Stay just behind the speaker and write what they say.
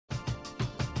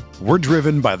We're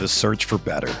driven by the search for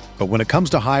better. But when it comes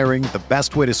to hiring, the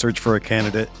best way to search for a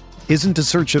candidate isn't to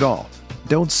search at all.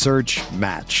 Don't search,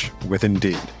 match with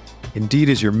Indeed. Indeed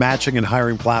is your matching and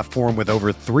hiring platform with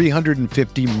over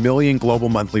 350 million global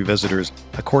monthly visitors,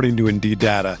 according to Indeed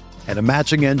data, and a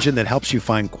matching engine that helps you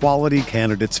find quality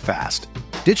candidates fast.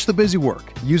 Ditch the busy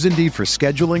work. Use Indeed for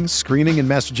scheduling, screening, and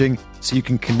messaging so you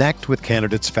can connect with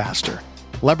candidates faster.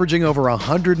 Leveraging over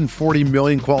 140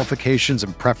 million qualifications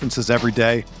and preferences every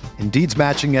day, Indeed's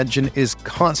matching engine is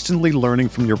constantly learning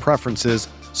from your preferences,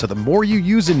 so the more you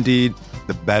use Indeed,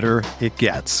 the better it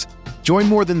gets. Join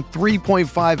more than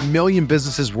 3.5 million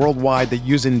businesses worldwide that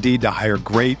use Indeed to hire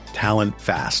great talent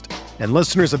fast. And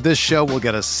listeners of this show will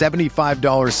get a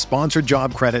 $75 sponsored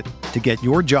job credit to get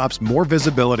your jobs more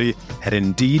visibility at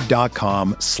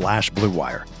Indeed.com/Blue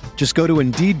Wire. Just go to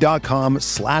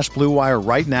Indeed.com/Blue Wire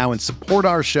right now and support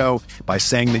our show by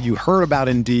saying that you heard about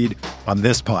Indeed on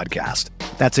this podcast.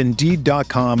 That's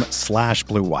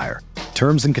Indeed.com/Blue Wire.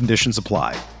 Terms and conditions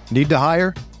apply. Need to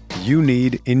hire? You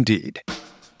need Indeed.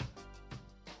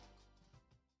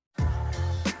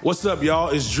 What's up, y'all?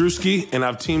 It's Drewski, and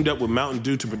I've teamed up with Mountain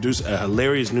Dew to produce a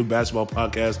hilarious new basketball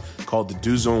podcast called The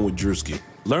Dew Zone with Drewski.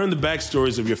 Learn the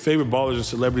backstories of your favorite ballers and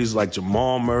celebrities like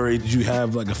Jamal Murray. Did you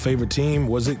have like a favorite team?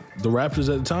 Was it the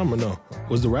Raptors at the time or no?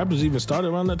 Was the Raptors even started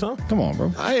around that time? Come on,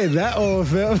 bro. I ain't that old,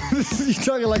 fam. You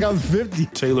talking like I'm 50.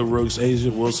 Taylor Rooks, Asia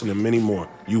Wilson, and many more.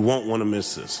 You won't want to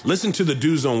miss this. Listen to The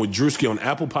Dew Zone with Drewski on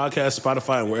Apple Podcasts,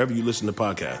 Spotify, and wherever you listen to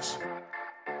podcasts.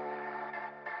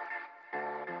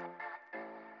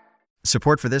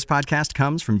 Support for this podcast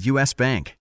comes from U.S.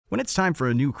 Bank. When it's time for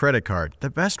a new credit card, the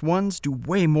best ones do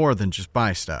way more than just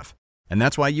buy stuff. And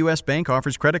that's why U.S. Bank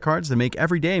offers credit cards that make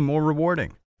every day more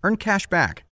rewarding. Earn cash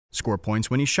back, score points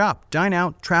when you shop, dine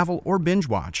out, travel, or binge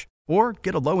watch, or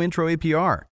get a low intro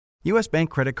APR. U.S. Bank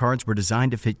credit cards were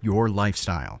designed to fit your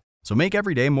lifestyle. So make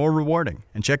every day more rewarding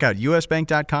and check out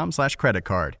usbank.com/credit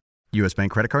card. U.S.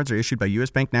 Bank credit cards are issued by U.S.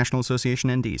 Bank National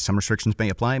Association ND. Some restrictions may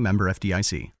apply. Member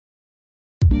FDIC.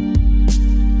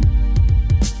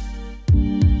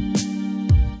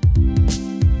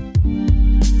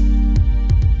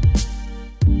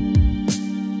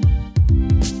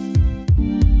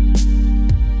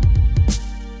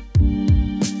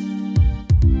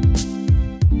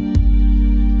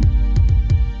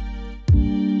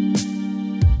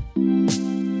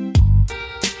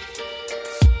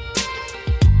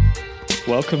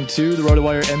 Welcome to the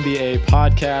RotoWire NBA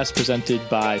podcast presented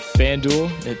by FanDuel.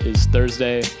 It is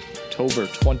Thursday, October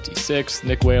 26th.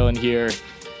 Nick Whalen here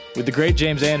with the great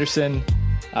James Anderson.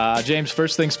 James,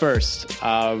 first things first.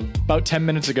 About 10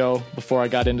 minutes ago, before I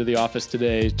got into the office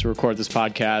today to record this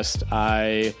podcast,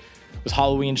 I was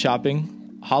Halloween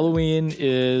shopping. Halloween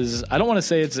is, I don't want to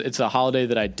say it's a holiday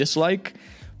that I dislike,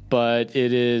 but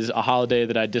it is a holiday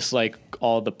that I dislike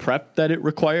all the prep that it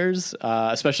requires,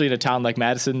 especially in a town like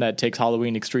Madison that takes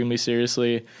Halloween extremely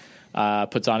seriously,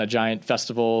 puts on a giant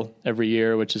festival every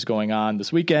year, which is going on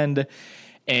this weekend.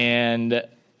 And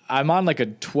I'm on like a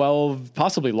 12,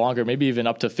 possibly longer, maybe even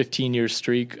up to 15-year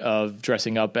streak of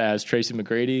dressing up as Tracy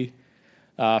McGrady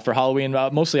for Halloween,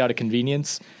 mostly out of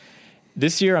convenience.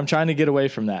 This year, I'm trying to get away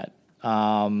from that.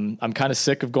 I'm kind of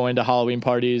sick of going to Halloween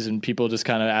parties and people just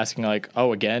kind of asking like,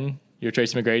 oh, again? You're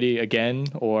Tracy McGrady again?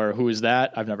 Or who is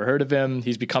that? I've never heard of him.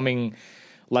 He's becoming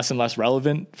less and less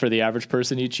relevant for the average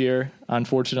person each year,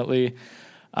 unfortunately.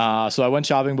 So I went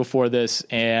shopping before this,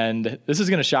 and this is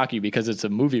going to shock you because it's a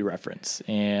movie reference.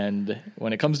 And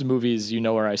when it comes to movies, you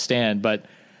know where I stand. But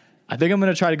I think I'm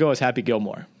going to try to go as Happy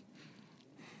Gilmore.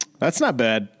 That's not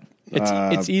bad.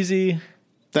 It's easy.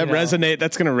 That's going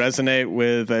to resonate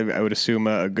with, I would assume,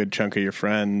 a good chunk of your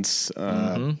friends.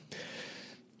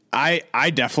 I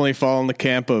definitely fall in the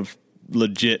camp of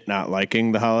legit not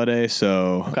liking the holiday.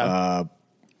 So, okay.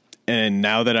 And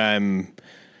now that I'm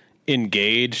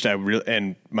engaged,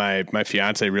 and my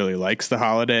fiance really likes the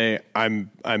holiday, I'm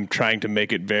trying to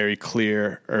make it very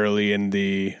clear early in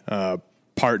the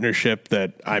partnership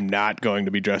that I'm not going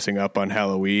to be dressing up on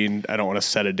Halloween. I don't want to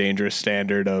set a dangerous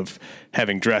standard of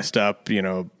having dressed up,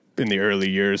 in the early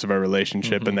years of our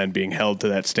relationship and then being held to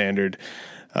that standard,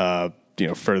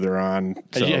 further on.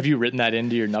 So, have you written that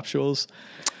into your nuptials?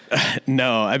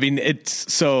 No, I mean,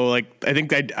 it's so like, I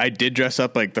think I did dress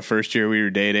up like the first year we were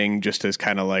dating just as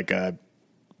kind of like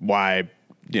why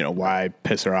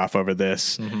piss her off over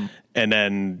this? Mm-hmm. And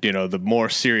then, the more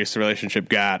serious the relationship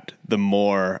got, the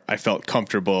more I felt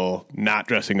comfortable not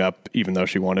dressing up, even though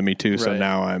she wanted me to. Right. So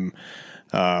now I'm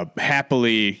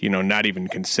happily, not even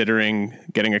considering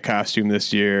getting a costume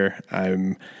this year.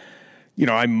 I'm,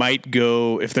 I might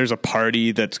go if there's a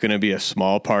party that's going to be a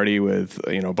small party with,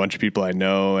 a bunch of people I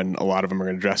know and a lot of them are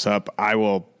going to dress up. I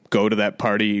will go to that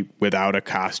party without a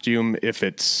costume if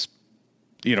it's,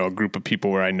 a group of people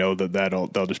where I know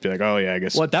they'll just be like, oh yeah, I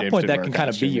guess. Well, at that James point, didn't that wear can a kind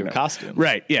of be costume, your costume.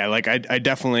 Right. Yeah. Like I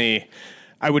definitely,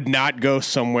 I would not go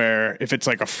somewhere if it's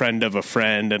like a friend of a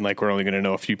friend and like we're only going to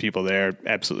know a few people there.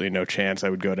 Absolutely no chance I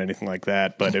would go to anything like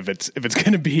that. But if it's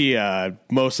going to be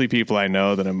mostly people I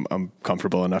know, then I'm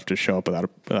comfortable enough to show up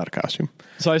without a costume.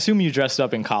 So I assume you dressed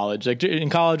up in college. Like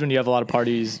in college, when you have a lot of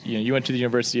parties, you went to the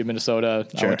University of Minnesota.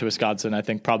 Sure. I went to Wisconsin. I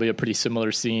think probably a pretty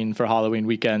similar scene for Halloween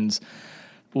weekends.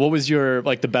 What was your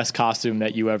the best costume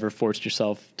that you ever forced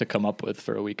yourself to come up with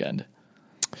for a weekend?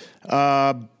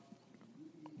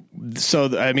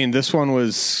 So, I mean, this one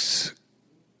was,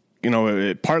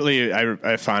 partly I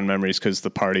have fond memories because the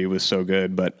party was so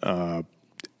good, but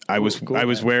I was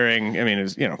wearing, I mean, it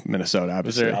was, Minnesota,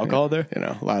 obviously. Was there alcohol there?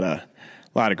 A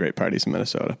lot of great parties in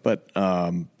Minnesota, but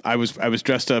I was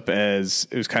dressed up as,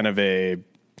 it was kind of a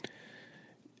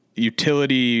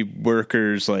utility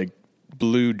workers, like,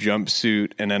 blue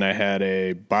jumpsuit, and then I had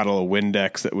a bottle of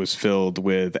Windex that was filled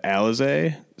with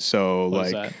Alizé. So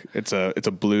like it's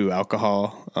a blue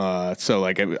alcohol. So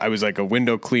like I was like a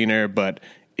window cleaner, but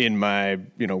in my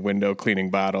window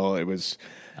cleaning bottle it was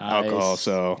alcohol.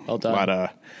 So a lot of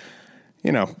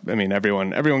I mean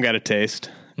everyone got a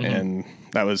taste, and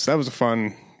that was a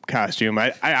fun costume.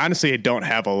 I honestly don't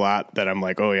have a lot that I'm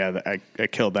like, oh yeah, I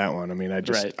killed that one. I mean,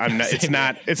 I'm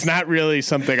not, it's not really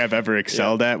something I've ever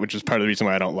excelled at, which is part of the reason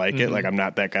why I don't like it. Like I'm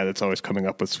not that guy that's always coming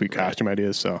up with sweet costume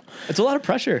ideas. So it's a lot of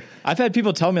pressure. I've had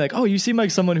people tell me like, oh, you seem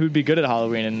like someone who'd be good at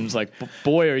Halloween. And it's like,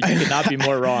 boy, or you could not be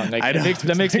more wrong. Like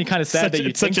that makes me kind of sad that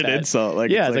you think such an insult.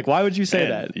 Like, yeah. It's like, why would you say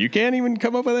that? You can't even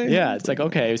come up with anything. Yeah. It's like,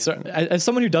 okay. So as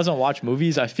someone who doesn't watch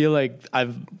movies, I feel like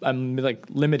I'm like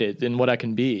limited in what I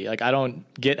can be. Like I don't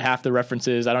get half the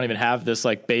references. I don't even have this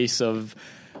like base of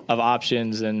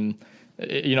options, and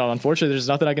unfortunately there's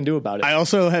nothing I can do about it. I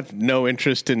also have no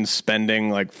interest in spending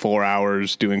like 4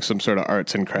 hours doing some sort of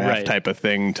arts and craft type of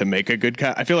thing to make a good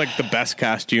I feel like the best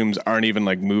costumes aren't even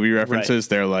like movie references.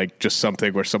 They're like just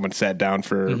something where someone sat down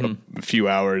for a few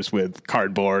hours with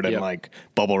cardboard and like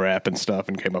bubble wrap and stuff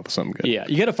and came up with something good. Yeah,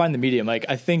 you got to find the medium. Like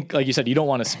I think, like you said, you don't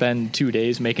want to spend 2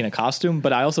 days making a costume,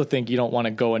 but I also think you don't want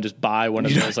to go and just buy one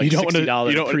of those like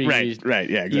 $60 right,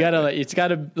 yeah, exactly. You gotta it's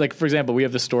gotta, like, for example, we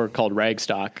have this store called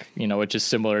Ragstock, which is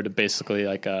similar to basically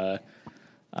like a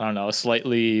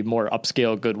slightly more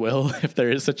upscale Goodwill, if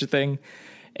there is such a thing.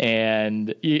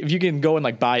 And if you can go and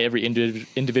like buy every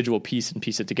individual piece and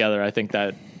piece it together, I think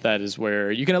that is where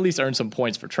you can at least earn some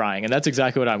points for trying. And that's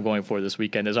exactly what I'm going for this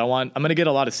weekend. Is I'm going to get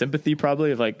a lot of sympathy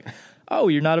probably of like, oh,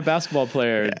 you're not a basketball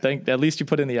player. Yeah. At least you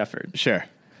put in the effort. Sure.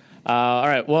 All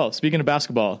right. Well, speaking of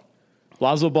basketball,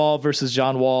 Lonzo Ball versus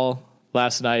John Wall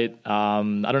last night. I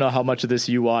don't know how much of this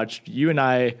you watched. You and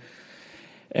I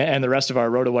and the rest of our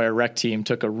RotoWire Rec team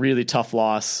took a really tough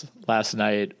loss last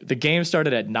night. The game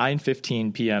started at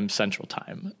 9:15 p.m. Central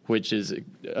Time, which is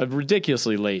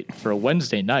ridiculously late for a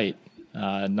Wednesday night,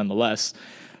 nonetheless.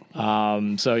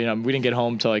 So, we didn't get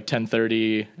home till like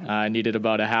 10:30. I needed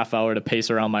about a half hour to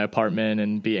pace around my apartment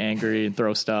and be angry and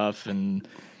throw stuff and,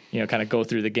 kind of go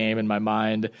through the game in my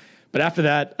mind. But after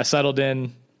that, I settled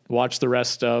in, watched the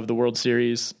rest of the World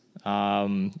Series.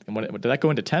 And did that go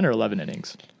into 10 or 11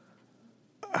 innings?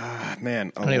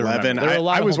 Man, 11.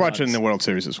 I was watching the World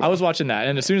Series as well. I was watching that,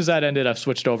 and as soon as that ended, I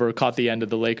switched over, caught the end of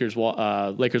the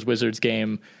Lakers-Wizards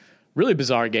game. Really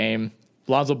bizarre game.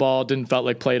 Lonzo Ball didn't felt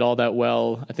like played all that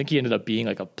well. I think he ended up being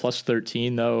like a plus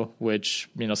 13 though, which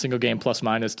single game plus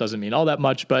minus doesn't mean all that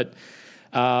much. But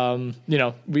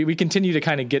we continue to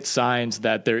kind of get signs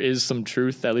that there is some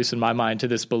truth, at least in my mind, to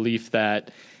this belief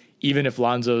that even if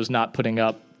Lonzo's not putting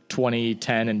up 20,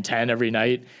 10, and 10 every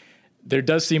night, there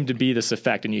does seem to be this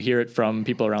effect, and you hear it from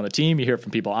people around the team, you hear it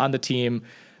from people on the team,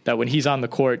 that when he's on the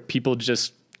court, people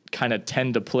just kind of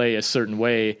tend to play a certain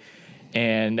way.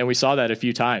 And we saw that a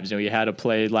few times. You had a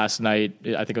play last night,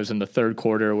 I think it was in the third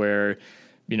quarter, where,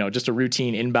 just a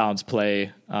routine inbounds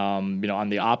play, on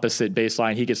the opposite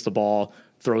baseline, he gets the ball,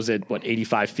 throws it,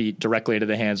 85 feet directly into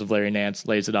the hands of Larry Nance,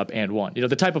 lays it up and one.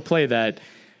 The type of play that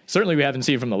certainly we haven't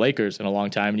seen from the Lakers in a long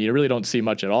time, and you really don't see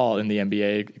much at all in the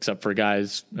NBA except for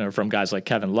from guys like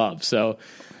Kevin Love. So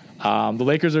the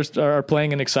Lakers are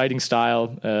playing an exciting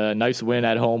style. Nice win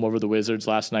at home over the Wizards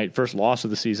last night. First loss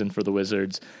of the season for the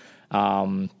Wizards.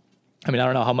 I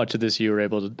don't know how much of this you were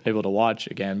able to watch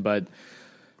again, but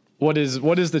what is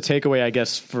the takeaway, I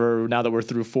guess, for now that we're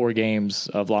through 4 games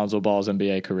of Lonzo Ball's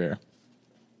NBA career?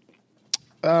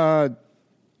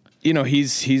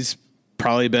 He's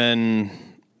probably been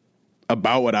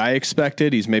about what I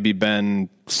expected. He's maybe been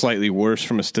slightly worse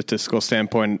from a statistical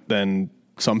standpoint than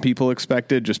some people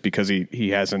expected, just because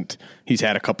he's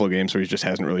had a couple of games where he just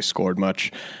hasn't really scored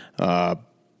much.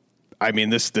 I mean,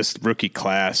 this rookie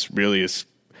class really is,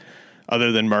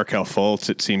 other than Markelle Fultz,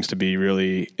 it seems to be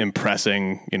really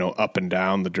impressing, up and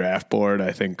down the draft board.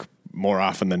 I think more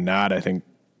often than not, I think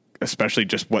especially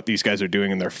just what these guys are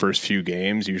doing in their first few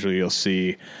games, usually you'll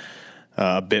see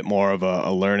a bit more of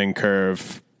a learning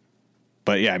curve.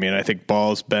 But yeah, I mean, I think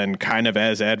Ball's been kind of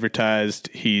as advertised.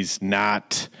 He's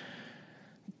not,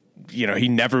 he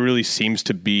never really seems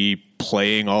to be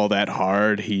playing all that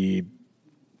hard.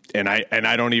 And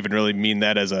I don't even really mean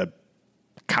that as a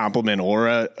compliment or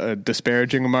a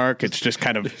disparaging remark. It's just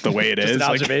kind of the way it is. An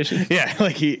observation.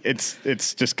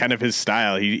 It's just kind of his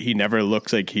style. He never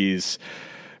looks like he's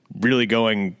really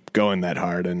going that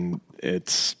hard, and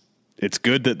it's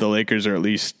good that the Lakers are at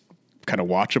least kind of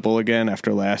watchable again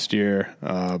after last year.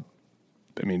 I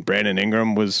mean, Brandon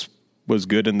Ingram was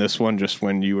good in this one, just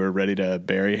when you were ready to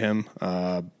bury him.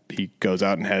 He goes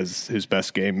out and has his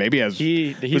best game. Maybe was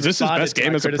this his best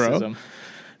game as a pro?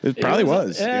 It probably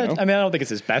was. I mean, I don't think it's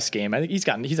his best game. I think he's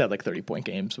had like 30-point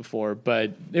games before,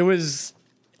 but it was.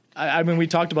 I mean, we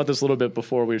talked about this a little bit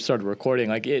before we started recording.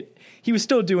 Like he was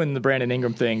still doing the Brandon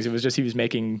Ingram things. It was just he was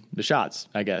making the shots,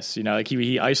 I guess. Like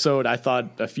he ISO'd, I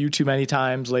thought, a few too many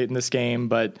times late in this game,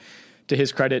 but to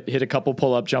his credit, hit a couple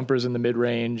pull-up jumpers in the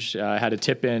mid-range, had a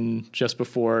tip-in just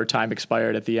before time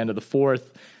expired at the end of the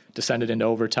fourth, descended into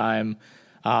overtime.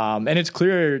 And it's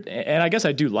clear, and I guess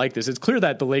I do like this, it's clear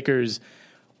that the Lakers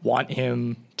want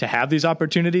him to have these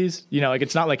opportunities. Like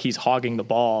it's not like he's hogging the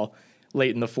ball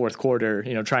late in the fourth quarter,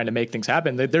 trying to make things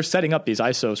happen. They're setting up these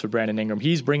ISOs for Brandon Ingram.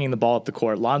 He's bringing the ball up the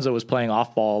court. Lonzo was playing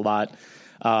off ball a lot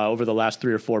over the last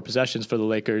 3 or 4 possessions for the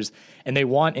Lakers, and they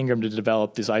want Ingram to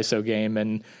develop this ISO game.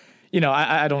 And,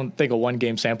 I don't think a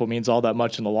 1-game sample means all that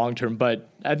much in the long term, but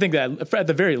I think that at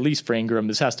the very least for Ingram,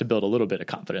 this has to build a little bit of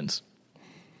confidence.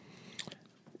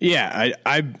 Yeah,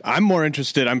 I'm more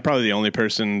interested. I'm probably the only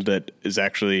person that is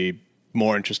actually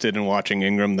more interested in watching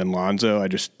Ingram than Lonzo. I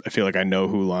feel like I know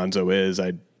who Lonzo is.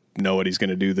 I know what he's going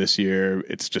to do this year.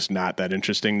 It's just not that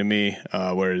interesting to me.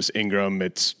 Whereas Ingram,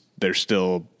 there's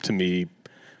still, to me,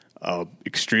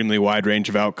 extremely wide range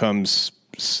of outcomes.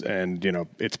 And,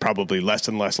 it's probably less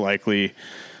and less likely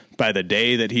by the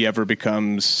day that he ever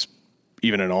becomes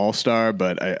even an all-star.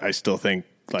 But I still think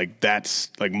that's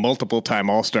multiple time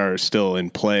all-star is still in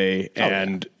play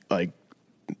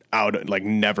out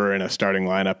never in a starting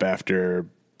lineup after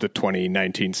the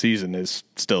 2019 season is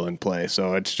still in play.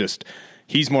 So it's just,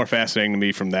 he's more fascinating to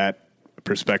me from that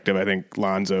perspective. I think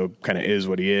Lonzo kind of is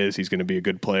what he is. He's going to be a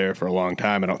good player for a long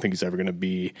time. I don't think he's ever going to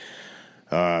be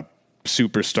a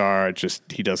superstar. It's just,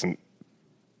 he doesn't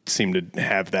seem to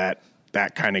have that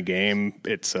kind of game.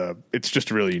 It's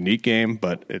just a really unique game,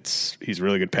 but he's a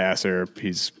really good passer.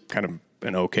 He's kind of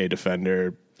an okay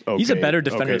defender. He's a better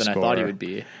defender than I thought he would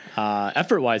be.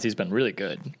 Effort-wise, he's been really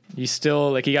good. He's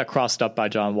still, he got crossed up by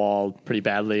John Wall pretty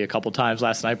badly a couple times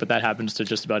last night, but that happens to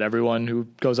just about everyone who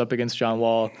goes up against John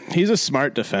Wall. He's a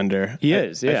smart defender. He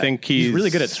is, yeah. I think he's really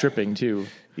good at stripping, too.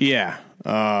 Yeah.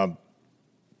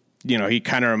 He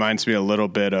kind of reminds me a little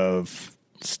bit of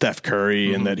Steph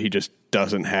Curry in that he just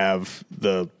doesn't have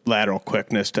the lateral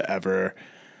quickness to ever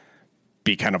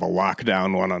be kind of a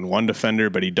lockdown one-on-one defender,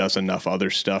 but he does enough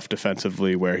other stuff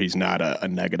defensively where he's not a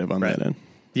negative on that end.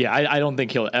 Yeah, I don't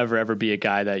think he'll ever be a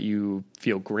guy that you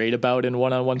feel great about in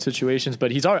one-on-one situations,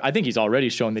 but I think he's already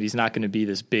shown that he's not going to be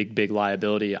this big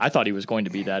liability. I thought he was going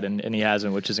to be that, and he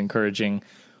hasn't, which is encouraging.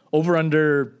 Over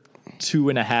under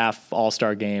 2.5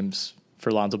 All-Star games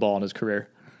for Lonzo Ball in his career.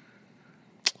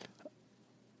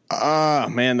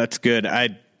 Man, that's good.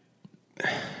 I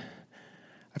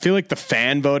feel like the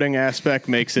fan voting aspect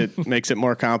makes it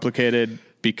more complicated,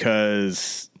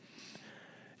 because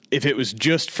if it was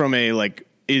just from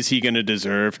is he going to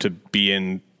deserve to be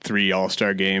in 3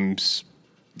 All-Star games,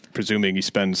 presuming he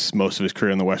spends most of his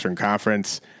career in the Western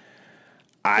Conference?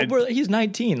 He's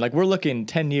 19. We're looking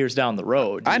 10 years down the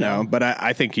road. I know, but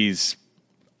I think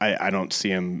I don't see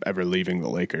him ever leaving the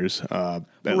Lakers. Right,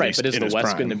 but is the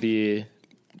West going to be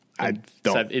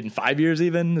in 5 years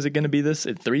even? Is it going to be this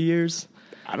in 3 years?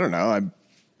 I don't know.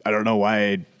 I don't know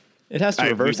why it has to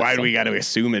reverse. Why do we got to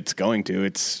assume it's going to?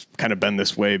 It's kind of been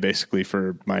this way basically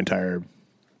for my entire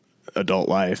adult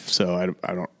life. So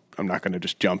I'm not going to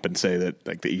just jump and say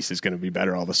that the East is going to be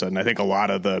better all of a sudden. I think a lot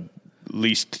of the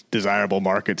least desirable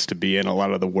markets to be in, a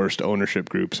lot of the worst ownership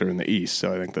groups are in the East.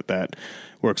 So I think that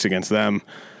works against them.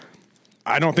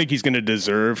 I don't think he's going to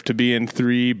deserve to be in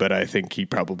 3, but I think he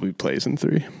probably plays in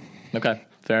 3. Okay,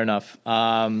 fair enough.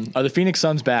 Are the Phoenix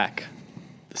Suns back?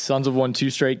 The Suns have won 2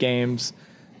 straight games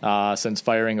since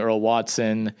firing Earl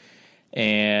Watson.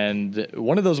 And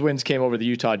one of those wins came over the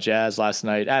Utah Jazz last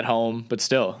night at home, but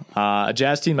still, a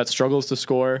Jazz team that struggles to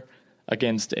score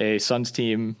against a Suns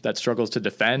team that struggles to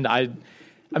defend. I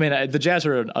mean, the Jazz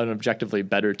are an objectively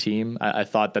better team. I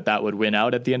thought that would win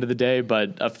out at the end of the day,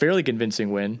 but a fairly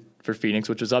convincing win for Phoenix,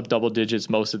 which was up double digits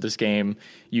most of this game.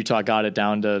 Utah got it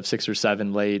down to 6 or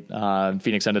 7 late.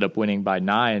 Phoenix ended up winning by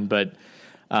 9. But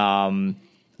I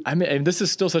mean, this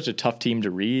is still such a tough team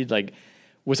to read. Like,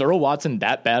 was Earl Watson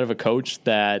that bad of a coach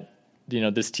that, you know,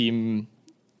 this team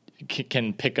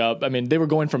can pick up? I mean, they were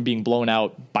going from being blown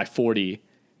out by 40,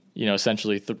 you know,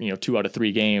 essentially 2 out of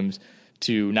 3 games,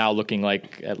 to now looking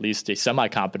like at least a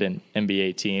semi-competent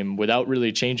NBA team without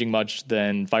really changing much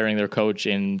than firing their coach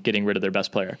and getting rid of their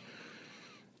best player.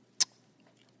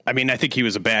 I mean, I think he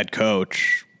was a bad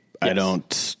coach. Yes.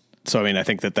 I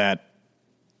think that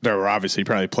there were obviously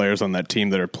probably players on that team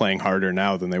that are playing harder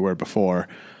now than they were before.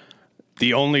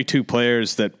 The only 2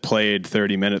 players that played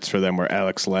 30 minutes for them were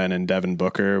Alex Len and Devin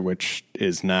Booker, which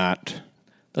is not...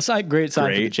 That's not a great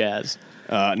sign for the Jazz.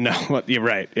 No, you're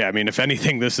right. Yeah, I mean, if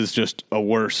anything, this is just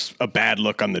a bad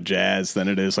look on the Jazz than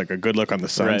it is like a good look on the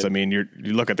Suns. Right. I mean, you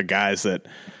look at the guys that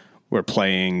were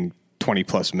playing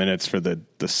 20-plus minutes for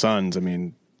the Suns. I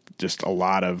mean, just a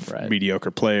lot of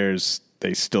mediocre players.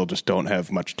 They still just don't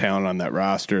have much talent on that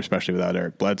roster, especially without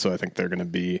Eric Bledsoe. I think they're going to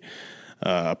be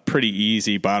a pretty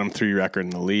easy bottom 3 record in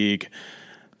the league.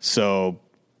 So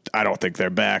I don't think they're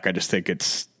back. I just think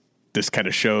this kind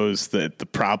of shows that the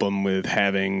problem with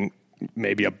having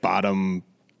maybe a bottom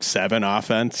 7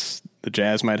 offense the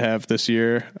Jazz might have this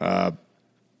year.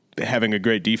 Having a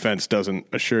great defense doesn't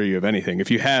assure you of anything. If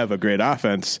you have a great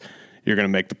offense, you're going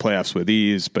to make the playoffs with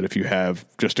ease. But if you have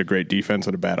just a great defense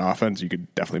and a bad offense, you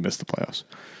could definitely miss the playoffs.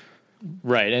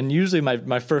 Right. And usually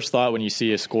my first thought when you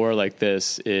see a score like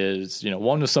this is,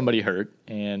 1, was somebody hurt?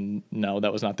 And no,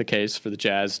 that was not the case for the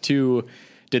Jazz. 2,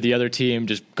 did the other team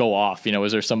just go off?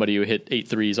 Was there somebody who hit 8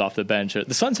 threes off the bench?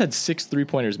 The Suns had 6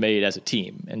 3-pointers made as a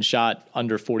team and shot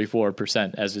under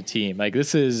 44% as a team. Like,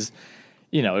 this is,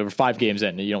 we're 5 games in,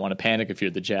 and you don't want to panic if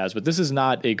you're the Jazz, but this is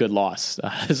not a good loss.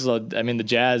 The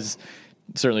Jazz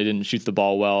certainly didn't shoot the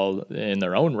ball well in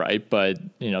their own right, but,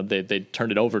 they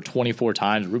turned it over 24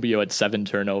 times. Rubio had 7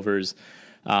 turnovers.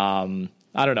 I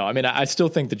don't know. I mean, I still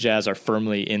think the Jazz are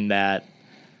firmly in that,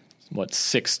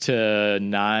 6 to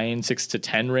 9, 6 to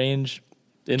 10 range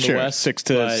in the West. 6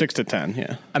 to 10.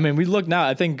 Yeah. I mean, we look now,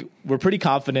 I think we're pretty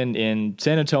confident in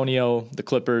San Antonio, the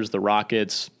Clippers, the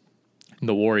Rockets,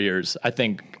 the Warriors. I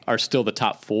think are still the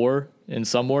top 4 in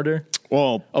some order.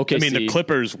 Well, OKC, I mean, the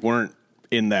Clippers weren't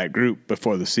in that group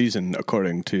before the season,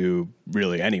 according to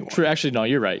really anyone. True. Actually, no,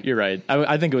 you're right. You're right.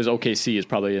 I think it was OKC is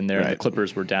probably in there. Right. The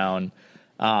Clippers were down.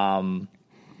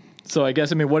 So I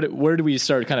guess, where do we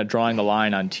start kind of drawing the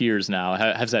line on tiers now?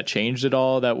 Has that changed at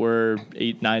all that we're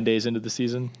 8-9 days into the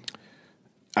season?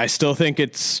 I still think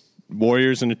it's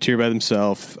Warriors in a tier by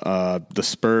themselves. The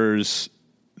Spurs,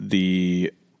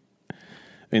 the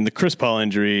Chris Paul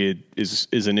injury is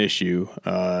an issue.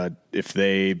 If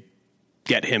they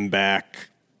get him back,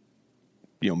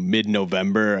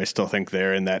 mid-November, I still think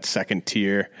they're in that second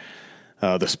tier.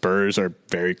 The Spurs are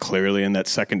very clearly in that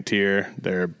second tier.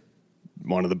 They're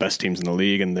one of the best teams in the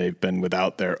league, and they've been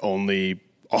without their only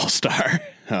all-star.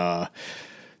 The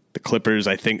Clippers,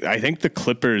 I think the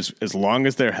Clippers, as long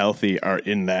as they're healthy, are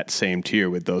in that same tier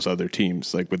with those other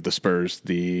teams, like with the Spurs,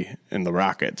 and the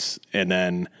Rockets. And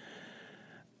then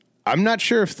I'm not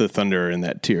sure if the Thunder are in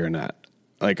that tier or not.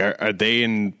 Like, are they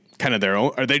in kind of their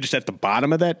own? Are they just at the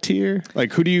bottom of that tier?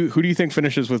 Like, who do you think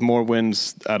finishes with more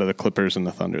wins out of the Clippers and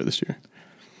the Thunder this year?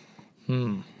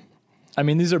 I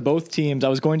mean, these are both teams. I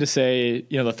was going to say,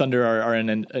 the Thunder are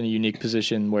in a unique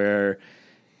position where,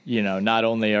 not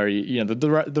only are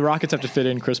the Rockets have to fit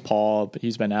in Chris Paul, but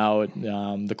he's been out.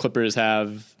 The Clippers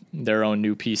have their own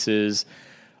new pieces.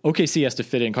 OKC has to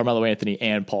fit in Carmelo Anthony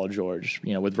and Paul George,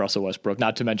 with Russell Westbrook,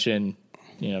 not to mention,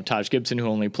 Taj Gibson, who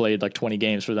only played like 20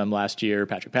 games for them last year,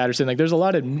 Patrick Patterson. Like, there's a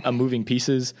lot of moving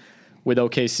pieces with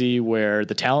OKC where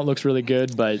the talent looks really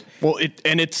good, but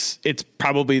it's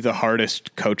probably the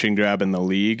hardest coaching job in the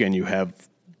league, and you have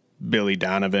Billy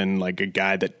Donovan, like a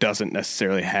guy that doesn't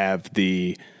necessarily have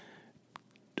the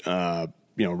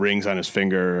rings on his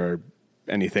finger or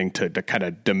anything to kind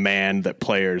of demand that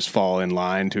players fall in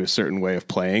line to a certain way of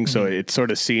playing. Mm-hmm. So it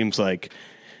sort of seems like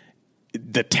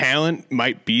the talent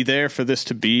might be there for this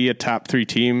to be a top 3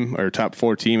 team or top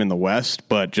 4 team in the West,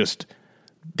 but just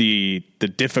the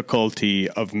difficulty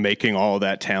of making all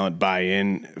that talent buy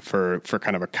in for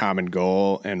kind of a common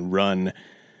goal and run,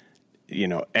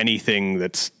 anything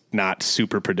that's not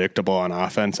super predictable on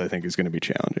offense, I think is going to be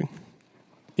challenging.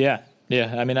 Yeah.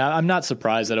 I mean, I'm not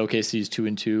surprised that OKC is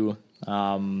 2-2.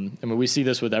 I mean, we see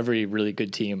this with every really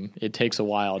good team. It takes a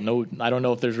while. I don't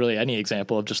know if there's really any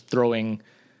example of just throwing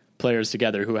players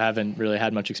together who haven't really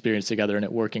had much experience together and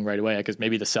it working right away. Because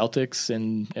maybe the Celtics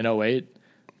in 2008,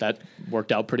 that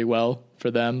worked out pretty well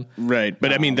for them. Right.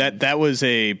 But I mean, that was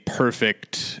the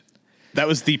perfect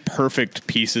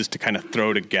pieces to kind of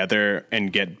throw together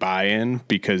and get buy-in,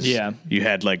 because you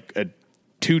had like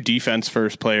two defense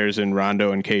first players in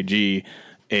Rondo and KG,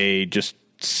 a just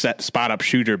set spot up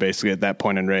shooter basically at that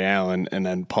point in Ray Allen, and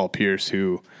then Paul Pierce,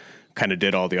 who kind of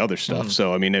did all the other stuff.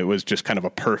 So, I mean, it was just kind of a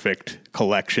perfect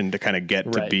collection to kind of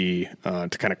get to be, to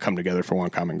kind of come together for one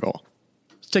common goal.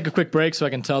 Let's take a quick break so I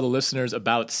can tell the listeners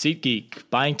about SeatGeek.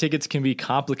 Buying tickets can be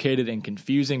complicated and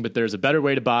confusing, but there's a better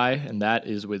way to buy, and that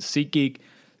is with SeatGeek.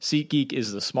 SeatGeek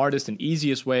is the smartest and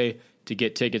easiest way to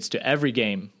get tickets to every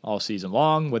game all season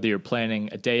long, whether you're planning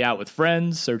a day out with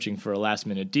friends, searching for a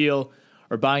last-minute deal,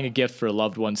 or buying a gift for a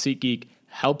loved one. SeatGeek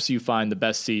helps you find the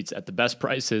best seats at the best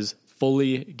prices,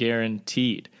 fully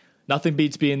guaranteed. Nothing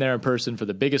beats being there in person for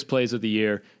the biggest plays of the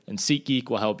year, and SeatGeek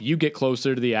will help you get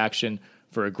closer to the action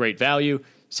for a great value.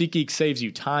 SeatGeek saves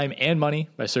you time and money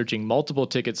by searching multiple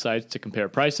ticket sites to compare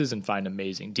prices and find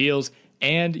amazing deals,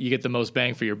 and you get the most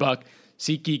bang for your buck.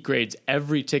 SeatGeek grades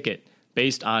every ticket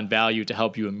based on value to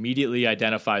help you immediately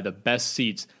identify the best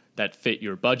seats that fit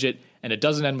your budget. And it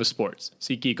doesn't end with sports.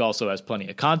 SeatGeek also has plenty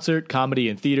of concert, comedy,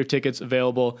 and theater tickets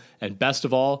available. And best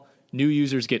of all, new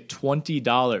users get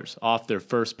 $20 off their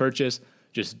first purchase.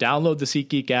 Just download the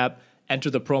SeatGeek app, enter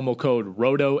the promo code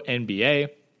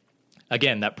ROTONBA.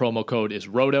 Again, that promo code is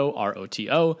ROTO,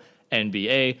 ROTO,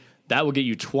 NBA. That will get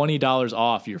you $20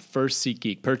 off your first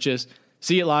SeatGeek purchase.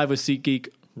 See it live with SeatGeek.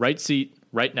 Right seat,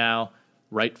 right now,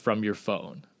 right from your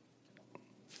phone.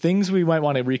 Things we might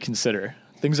want to reconsider.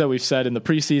 Things that we've said in the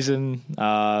preseason,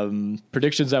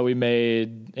 predictions that we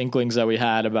made, inklings that we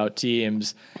had about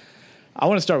teams. I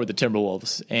want to start with the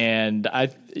Timberwolves. And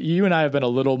you and I have been a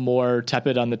little more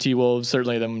tepid on the T-Wolves,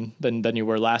 certainly than you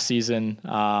were last season.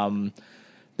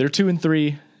 They're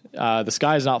 2-3. The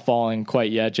sky is not falling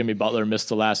quite yet. Jimmy Butler missed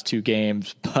the last 2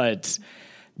 games, but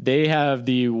they have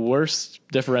the worst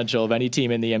differential of any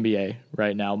team in the NBA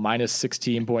right now, minus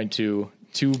 16.2.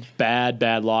 2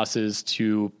 bad losses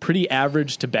to pretty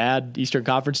average to bad Eastern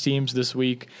Conference teams this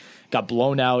week. Got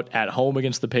blown out at home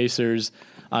against the Pacers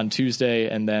on Tuesday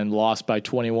and then lost by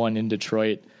 21 in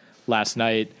Detroit last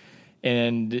night.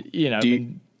 And, you know,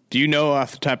 do you know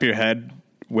off the top of your head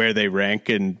where they rank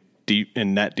in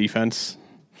net defense?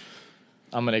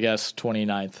 I'm going to guess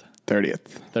 29th.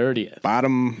 30th.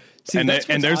 Bottom. See,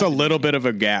 and there's a little bit of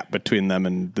a gap between them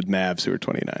and the Mavs, who are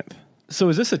 29th. So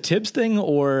is this a Tibbs thing,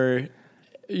 or,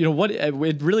 you know, what?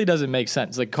 It really doesn't make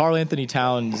sense. Like Karl Anthony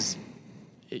Towns,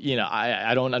 you know,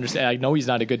 I don't understand. I know he's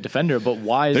not a good defender, but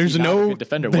why is he not a good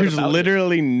defender? There's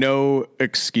literally no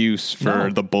excuse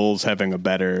for the Bulls having a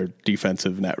better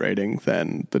defensive net rating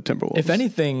than the Timberwolves. If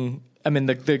anything, I mean,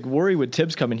 the worry with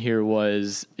Tibbs coming here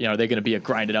was, you know, are they going to be a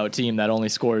grinded out team that only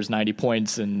scores 90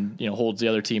 points and, you know, holds the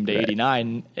other team to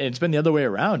 89? It's been the other way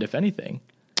around, if anything.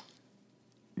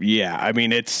 Yeah, I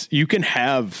mean, you can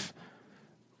have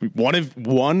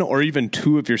one or even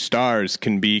 2 of your stars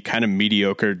can be kind of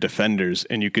mediocre defenders,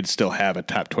 and you could still have a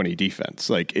top 20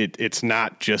 defense. Like it's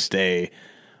not just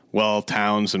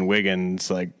Towns and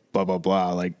Wiggins, like blah blah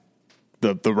blah. Like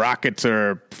the Rockets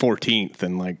are 14th,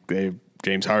 and like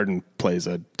James Harden plays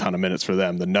a ton of minutes for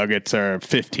them. The Nuggets are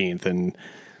 15th, and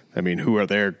I mean, who are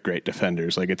their great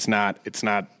defenders? Like it's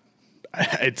name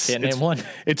one.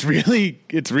 It's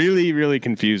really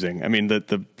confusing. I mean,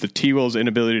 the T-Wolves'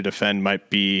 inability to defend might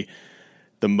be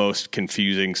the most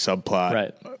confusing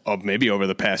subplot of maybe over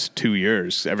the past 2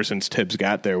 years, ever since Tibbs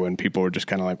got there, when people were just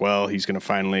kind of like, well, he's going to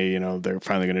finally, you know, they're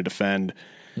finally going to defend.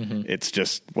 Mm-hmm. It's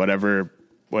just whatever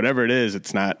it is,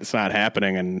 it's not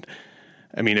happening. And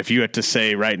I mean, if you had to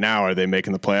say right now, are they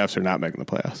making the playoffs or not making the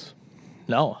playoffs?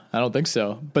 No, I don't think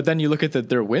so. But then you look at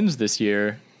their wins this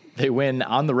year. They win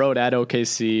on the road at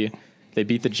OKC. They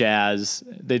beat the Jazz.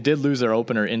 They did lose their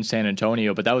opener in San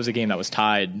Antonio, but that was a game that was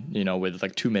tied, you know, with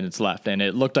like 2 minutes left. And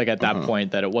it looked like at that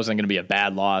point that it wasn't going to be a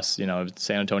bad loss. You know,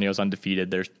 San Antonio's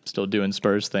undefeated. They're still doing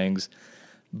Spurs things.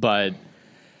 But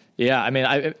yeah, I mean,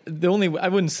 I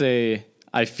wouldn't say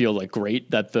I feel like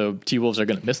great that the T-Wolves are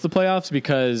going to miss the playoffs,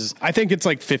 because I think it's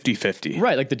like 50-50.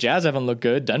 Right. Like the Jazz haven't looked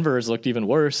good. Denver has looked even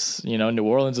worse. You know, New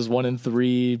Orleans is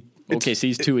 1-3.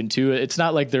 OKC's 2-2. It's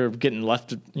not like they're getting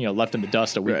left in the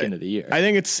dust a week into the year. I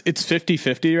think it's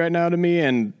 50-50 right now to me,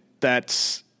 and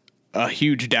that's a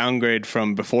huge downgrade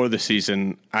from before the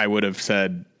season. I would have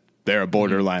said they're a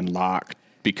borderline lock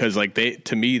because like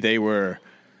they were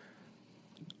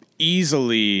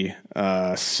easily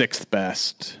sixth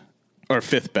best or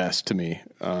fifth best to me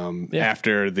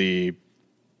after the,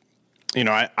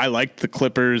 I liked the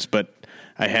Clippers, but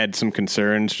I had some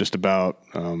concerns just about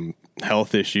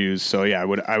health issues. So yeah, I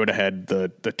would have had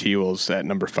the T-Wolves at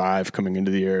number 5 coming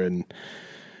into the year, and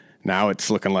now it's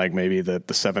looking like maybe the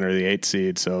 7 or the 8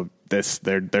 seed. So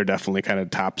they're definitely kind of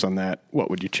tops on that. What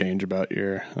would you change about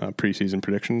your preseason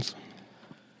predictions?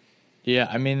 Yeah,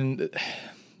 I mean,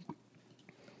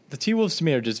 the T-Wolves to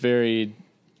me are just very,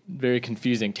 very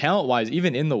confusing talent-wise,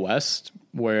 even in the West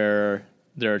where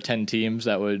there are 10 teams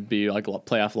that would be like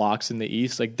playoff locks in the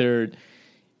East. Like you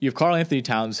have Karl Anthony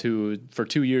Towns, who for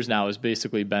 2 years now has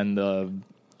basically been the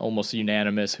almost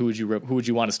unanimous who would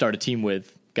you want to start a team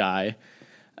with guy.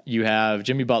 You have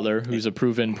Jimmy Butler, who's a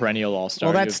proven perennial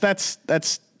all-star. Well,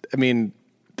 that's. I mean,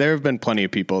 there have been plenty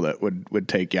of people that would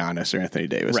take Giannis or Anthony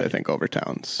Davis, right, I think, over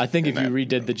Towns. I think if you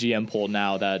redid the GM poll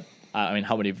now, that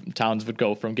how many Towns would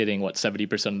go from getting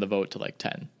 70% of the vote to like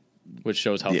 10, which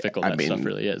shows how fickle that stuff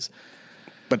really is.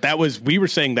 But we were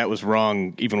saying that was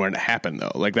wrong even when it happened,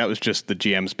 though. Like, that was just the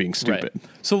GMs being stupid. Right.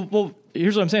 So,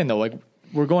 here's what I'm saying, though. Like,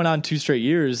 we're going on 2 straight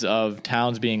years of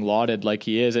Towns being lauded like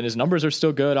he is, and his numbers are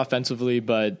still good offensively,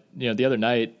 but, the other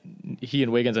night, he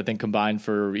and Wiggins, I think, combined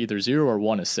for either 0 or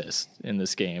 1 assist in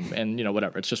this game. And,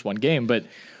 whatever, it's just one game. But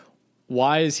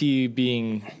why is he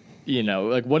being,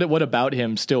 what about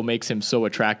him still makes him so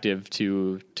attractive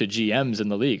to GMs in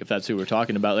the league, if that's who we're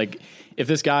talking about? Like, if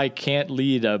this guy can't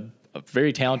lead a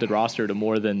very talented roster to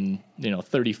more than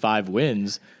 35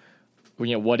 wins,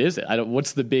 what is it?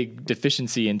 What's the big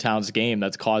deficiency in Towns' game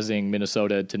that's causing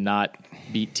Minnesota to not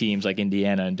beat teams like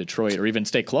Indiana and Detroit, or even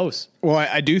stay close? Well,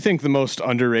 I do think the most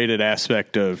underrated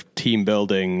aspect of team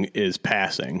building is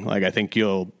passing. Like, I think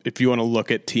if you want to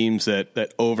look at teams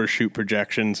that overshoot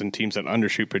projections and teams that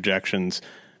undershoot projections,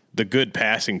 the good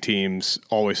passing teams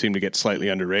always seem to get slightly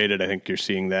underrated. I think you're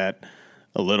seeing that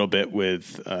a little bit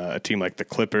with a team like the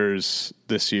Clippers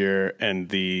this year, and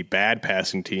the bad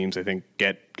passing teams, I think,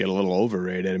 get a little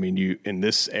overrated. I mean, in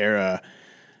this era,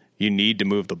 you need to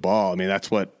move the ball. I mean,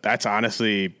 that's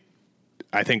honestly,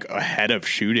 I think, ahead of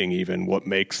shooting even, what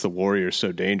makes the Warriors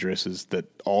so dangerous is that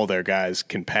all their guys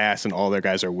can pass and all their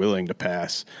guys are willing to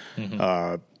pass.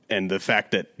 Mm-hmm. And the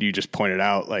fact that you just pointed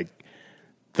out, like,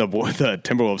 the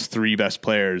Timberwolves' 3 best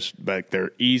players, like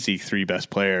their easy 3 best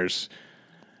players,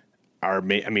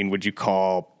 would you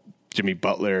call Jimmy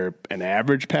Butler an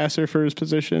average passer for his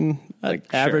position?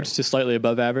 Like, average to slightly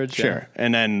above average. Sure. Yeah.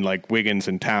 And then like Wiggins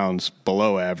and Towns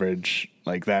below average,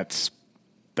 like that's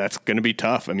going to be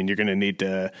tough. I mean, you're going to need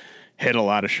to hit a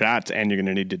lot of shots and you're going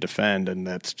to need to defend, and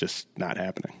that's just not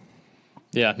happening.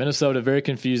 Yeah, Minnesota, very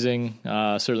confusing,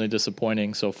 certainly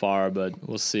disappointing so far, but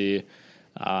we'll see.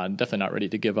 Definitely not ready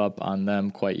to give up on them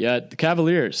quite yet. The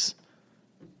Cavaliers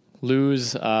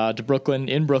lose to Brooklyn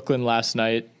in Brooklyn last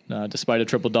night, despite a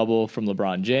triple-double from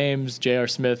LeBron James. J.R.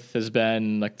 Smith has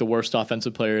been like the worst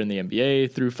offensive player in the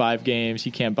NBA through 5 games.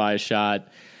 He can't buy a shot.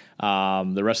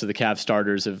 The rest of the Cavs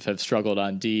starters have struggled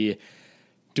on D.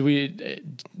 Do you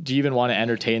even want to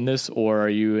entertain this, or are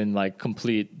you in like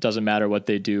complete doesn't matter what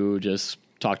they do, just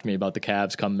talk to me about the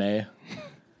Cavs come May?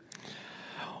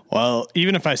 Well,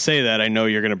 even if I say that, I know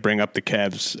you're going to bring up the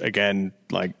Cavs again,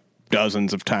 like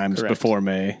dozens of times Correct. Before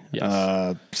May.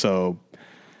 Yes. So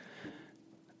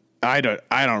I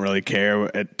don't really care.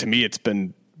 To me, it's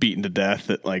been beaten to death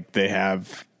that like they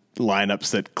have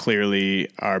lineups that clearly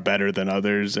are better than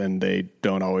others, and they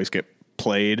don't always get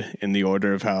played in the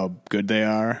order of how good they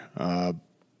are.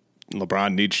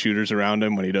 LeBron needs shooters around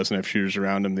him. When he doesn't have shooters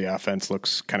around him, the offense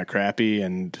looks kind of crappy,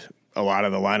 and a lot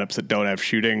of the lineups that don't have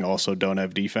shooting also don't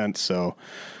have defense. So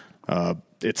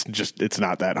it's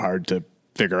not that hard to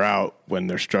figure out when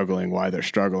they're struggling why they're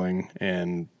struggling,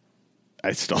 and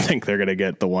I still think they're going to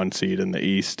get the 1 seed in the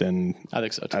East, and I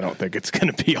think so too. I don't think it's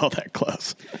going to be all that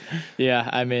close. Yeah,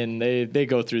 I mean, they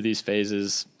go through these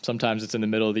phases. Sometimes it's in the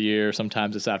middle of the year,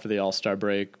 sometimes it's after the All-Star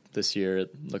break. This year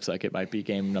it looks like it might be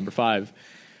game number 5.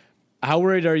 How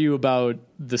worried are you about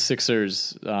the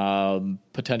Sixers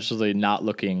potentially not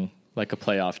looking like a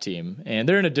playoff team? And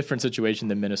they're in a different situation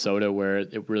than Minnesota, where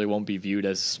it really won't be viewed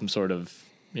as some sort of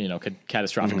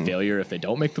catastrophic failure if they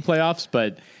don't make the playoffs.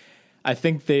 But I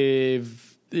think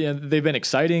they've been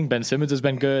exciting. Ben Simmons has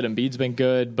been good. Embiid's been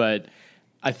good. But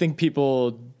I think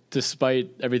people, despite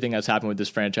everything that's happened with this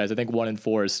franchise, I think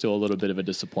 1-4 is still a little bit of a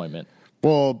disappointment.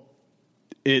 Well,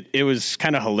 it was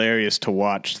kind of hilarious to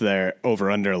watch their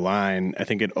over-under line. I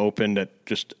think it opened at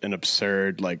just an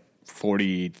absurd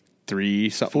 43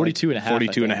 something. 42 and a half.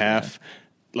 42 and a half.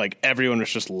 like everyone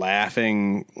was just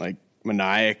laughing like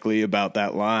maniacally about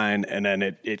that line, and then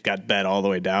it got bet all the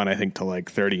way down, I think, to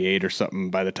like 38 or something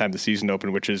by the time the season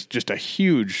opened, which is just a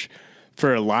huge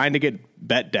for a line to get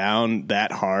bet down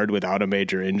that hard without a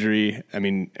major injury. I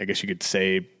mean, I guess you could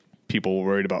say people were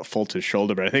worried about Fultz's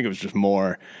shoulder, but I think it was just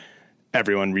more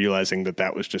everyone realizing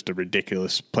that was just a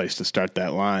ridiculous place to start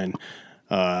that line.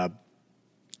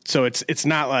 So it's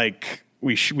not like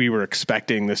we were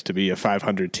expecting this to be a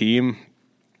 500 team.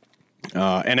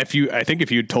 And if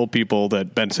you'd told people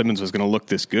that Ben Simmons was going to look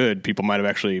this good, people might have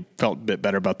actually felt a bit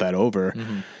better about that over.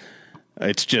 Mm-hmm.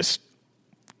 It's just,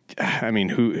 I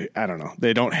mean, I don't know.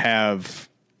 They don't have,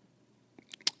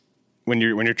 when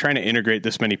you're trying to integrate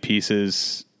this many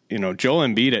pieces, you know, Joel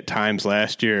Embiid at times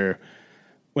last year,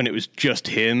 when it was just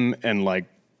him and like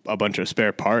a bunch of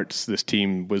spare parts, this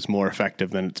team was more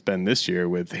effective than it's been this year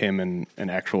with him and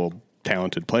actual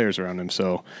talented players around him.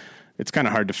 So it's kind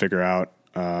of hard to figure out.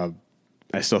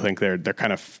 I still think they're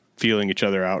kind of feeling each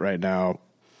other out right now.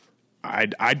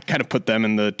 I'd kind of put them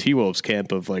in the T-Wolves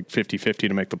camp of like 50-50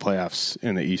 to make the playoffs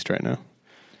in the East right now.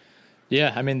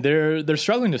 Yeah, I mean, they're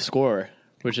struggling to score,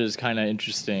 which is kind of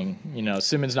interesting. You know,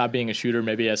 Simmons not being a shooter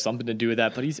maybe has something to do with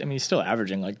that, but he's still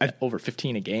averaging like over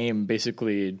 15 a game,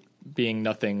 basically being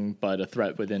nothing but a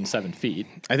threat within 7 feet.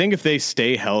 I think if they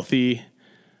stay healthy,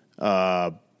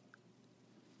 they're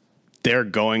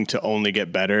going to only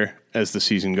get better as the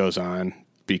season goes on,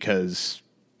 because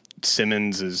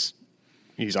Simmons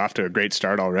he's off to a great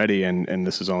start already, and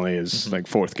this is only his like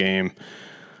 4th game.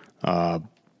 The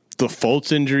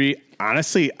Fultz injury,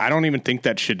 honestly, I don't even think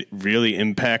that should really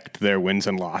impact their wins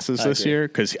and losses this year,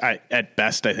 because at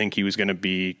best I think he was going to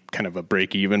be kind of a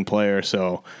break-even player,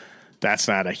 so that's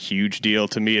not a huge deal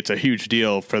to me. It's a huge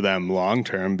deal for them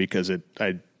long-term, because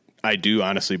I do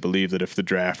honestly believe that if the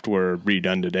draft were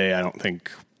redone today, I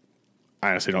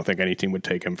honestly don't think any team would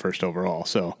take him first overall.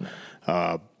 So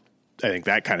I think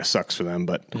that kind of sucks for them,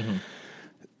 but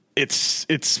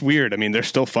it's weird. I mean, they're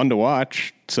still fun to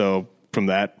watch. So from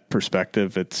that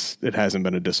perspective, it hasn't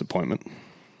been a disappointment.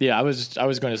 Yeah, I was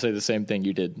going to say the same thing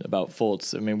you did about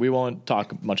Fultz. I mean, we won't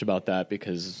talk much about that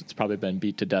because it's probably been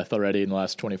beat to death already in the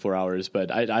last 24 hours,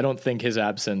 but I don't think his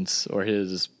absence or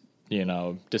his, you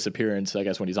know, disappearance, I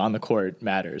guess, when he's on the court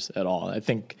matters at all. I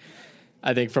think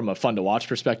from a fun to watch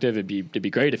perspective, it'd be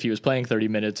great if he was playing 30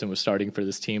 minutes and was starting for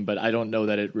this team, but I don't know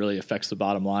that it really affects the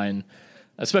bottom line,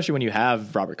 especially when you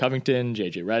have Robert Covington,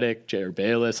 JJ Redick, Jared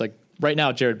Bayless. Like right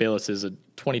now, Jared Bayless is a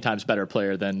 20 times better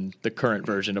player than the current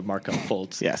version of Markelle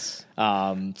Fultz. Yes.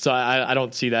 So I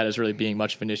don't see that as really being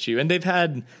much of an issue. And they've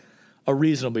had a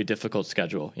reasonably difficult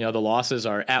schedule. You know, the losses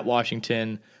are at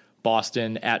Washington,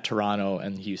 Boston, at Toronto,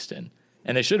 and Houston.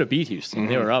 And they should have beat Houston.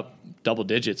 They were up double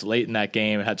digits late in that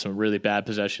game, had some really bad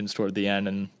possessions toward the end,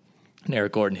 and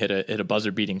Eric Gordon hit a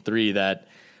buzzer-beating 3 that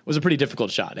was a pretty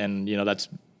difficult shot. And, you know, that's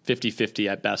 50-50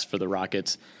 at best for the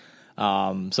Rockets.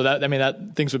 So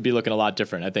that things would be looking a lot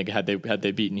different, I think, had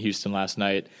they beaten Houston last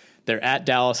night. They're at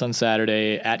Dallas on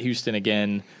Saturday, at Houston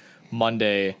again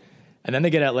Monday, and then they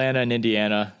get Atlanta and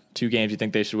Indiana. 2 games you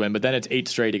think they should win, but then it's 8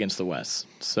 straight against the West.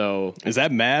 So is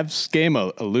that Mavs game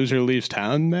a loser leaves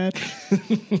town match?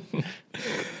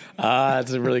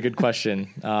 That's a really good question.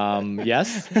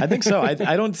 Yes, I think so.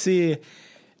 I don't see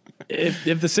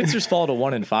if the Sixers fall to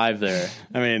 1-5 there.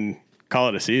 I mean, call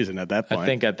it a season at that point. I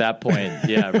think at that point,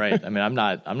 yeah, right. I mean, I'm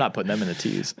not putting them in the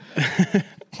tees.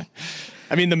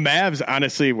 I mean, the Mavs,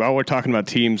 honestly, while we're talking about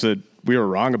teams that we were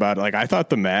wrong about, like I thought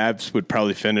the Mavs would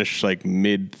probably finish like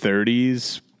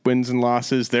mid-30s wins and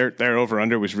losses. Their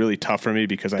over-under was really tough for me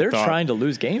because they're trying to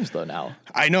lose games though now.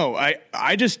 I know.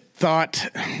 I just thought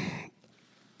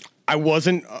I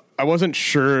wasn't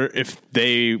sure if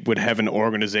they would have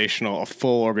a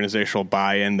full organizational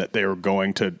buy-in that they were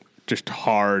going to just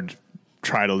hard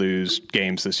try to lose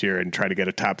games this year and try to get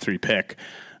a top 3 pick.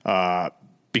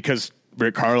 Because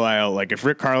Rick Carlisle, like if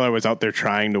Rick Carlisle was out there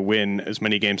trying to win as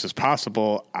many games as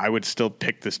possible, I would still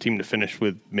pick this team to finish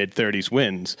with mid-30s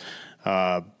wins.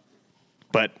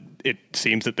 But it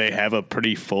seems that they have a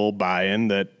pretty full buy-in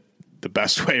that the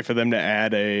best way for them to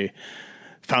add a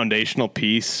foundational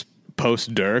piece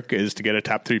post Dirk is to get a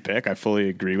top 3 pick. I fully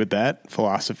agree with that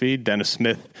philosophy. Dennis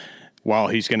Smith, while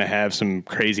he's going to have some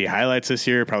crazy highlights this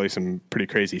year, probably some pretty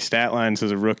crazy stat lines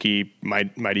as a rookie,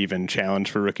 might even challenge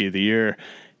for Rookie of the Year,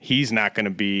 he's not going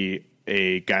to be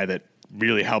a guy that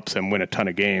really helps him win a ton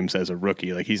of games as a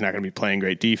rookie. Like he's not going to be playing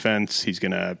great defense. He's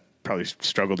going to probably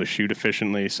struggle to shoot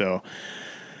efficiently. So,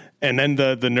 and then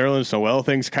the Nerlens Noel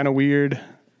thing's kind of weird.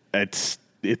 It's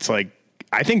like,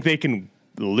 I think they can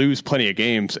lose plenty of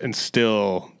games and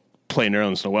still play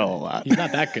Nerlens Noel a lot. He's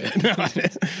not that good.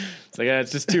 It's like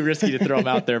it's just too risky to throw him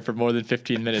out there for more than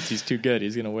 15 minutes. He's too good.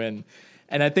 He's going to win.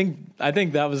 And I think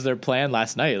that was their plan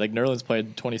last night. Like Nerlens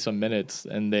played 20 some minutes,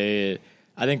 and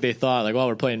I think they thought like, well,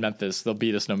 we're playing Memphis, they'll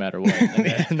beat us no matter what.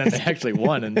 And then they actually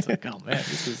won, and it's like, oh man,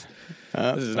 this is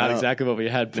not exactly what we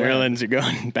had planned. Nerlens, you're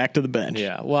going back to the bench.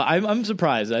 Yeah, well, I'm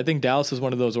surprised. I think Dallas is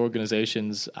one of those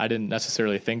organizations I didn't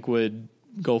necessarily think would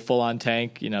go full on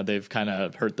tank. They've kind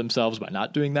of hurt themselves by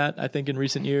not doing that, I think, in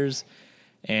recent years.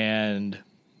 And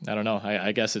I don't know.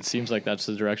 I guess it seems like that's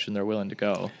the direction they're willing to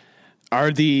go.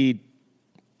 Are the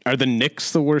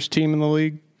Knicks the worst team in the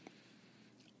league?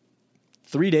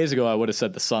 3 days ago, I would have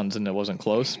said the Suns, and it wasn't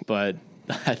close, but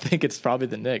I think it's probably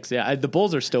the Knicks. Yeah, the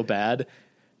Bulls are still bad.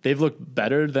 They've looked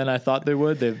better than I thought they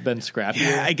would. They've been scrappier.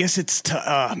 Yeah, I guess it's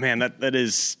man, that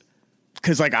is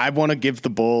because like I want to give the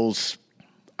Bulls.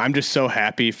 I'm just so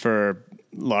happy for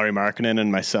Lauri Markkanen and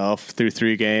myself through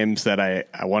 3 games that I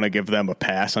want to give them a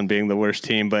pass on being the worst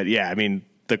team. But yeah, I mean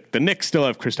the Knicks still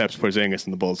have Kristaps Porzingis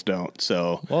and the Bulls don't.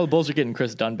 So well, the Bulls are getting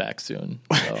Chris Dunn back soon.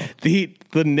 So. the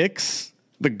Knicks.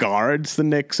 The guards the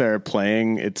Knicks are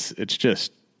playing, it's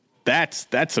just that's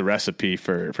the recipe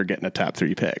for getting a top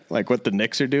 3 pick. Like what the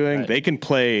Knicks are doing, right. They can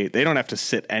play. They don't have to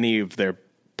sit any of their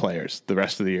players the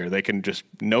rest of the year. They can just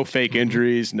no fake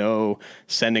injuries, no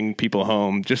sending people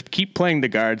home. Just keep playing the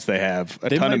guards they have a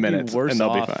ton of minutes, and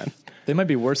they'll be fine. They might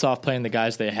be worse off playing the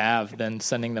guys they have than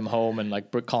sending them home and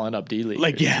like calling up D-leaguers.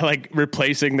 Like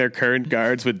replacing their current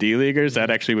guards with D-leaguers. That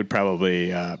actually would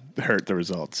probably hurt the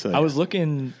results. So, I was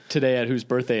looking today at whose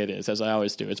birthday it is, as I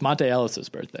always do. It's Monte Ellis's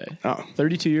birthday. Oh.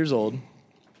 32 years old.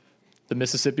 The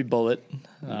Mississippi Bullet.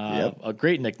 A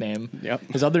great nickname. Yep.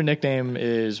 His other nickname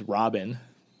is Robin.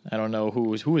 I don't know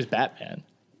who is Batman.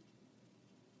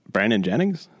 Brandon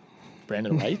Jennings?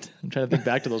 Brandon Wright? I'm trying to think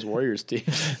back to those Warriors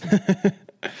teams.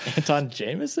 Anton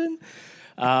Jameson?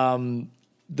 What I'm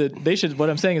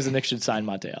saying is the Knicks should sign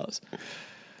Monte Ellis.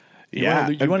 You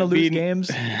want to lose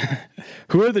games?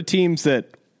 Who are the teams that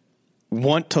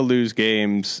want to lose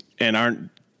games and aren't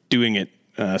doing it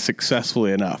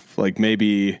successfully enough? Like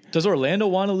maybe... Does Orlando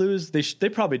want to lose? They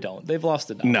probably don't. They've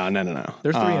lost enough. No.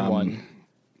 They're 3-1.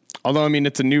 Although, I mean,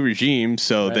 it's a new regime,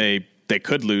 so right. They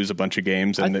could lose a bunch of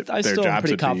games, and I still am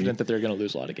pretty confident that they're going to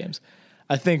lose a lot of games.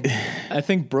 I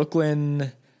think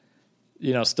Brooklyn,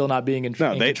 still not being in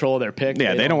control of their pick.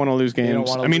 Yeah, they don't want to lose games.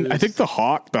 I mean, I think the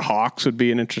Hawks would be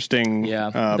an interesting.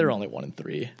 Yeah, they're only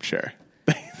 1-3. Sure.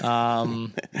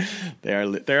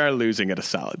 They are losing at a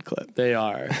solid clip. They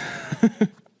are.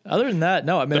 Other than that,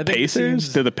 no. I mean, the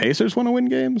Pacers. Do the Pacers want to win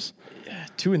games?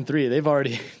 2-3.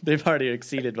 They've already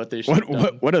exceeded what they should have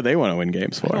done. What do they want to win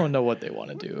games for? I don't know what they want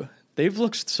to do. They've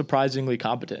looked surprisingly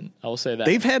competent. I will say that.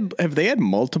 Have they had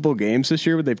multiple games this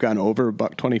year where they've gone over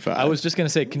 $125? I was just going to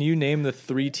say, can you name the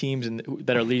 3 teams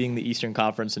that are leading the Eastern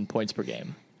Conference in points per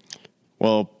game?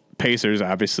 Well, Pacers,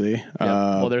 obviously.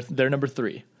 Well, they're number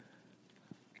 3.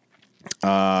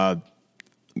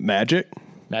 Magic.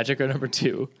 Magic are number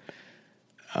 2.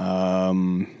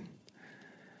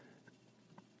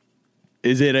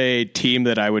 Is it a team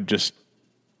that I would just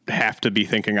have to be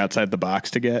thinking outside the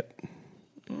box to get?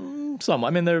 Some.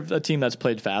 I mean, they're a team that's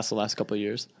played fast the last couple of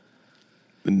years.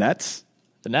 The Nets?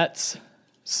 The Nets.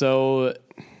 So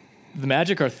the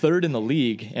Magic are 3rd in the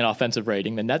league in offensive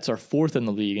rating. The Nets are 4th in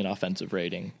the league in offensive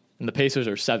rating. And the Pacers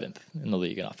are 7th in the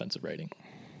league in offensive rating.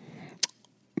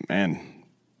 Man.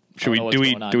 Do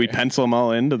we pencil them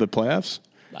all into the playoffs?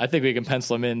 I think we can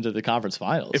pencil them into the conference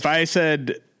finals. If I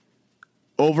said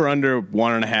over under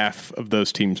 1.5 of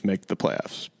those teams make the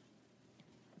playoffs.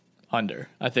 Under.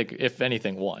 I think if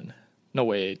anything 1. No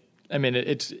way. I mean,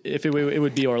 it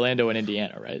would be Orlando and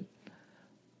Indiana, right?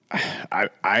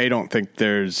 I don't think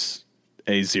there's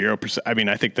a 0%. I mean,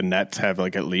 I think the Nets have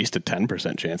like at least a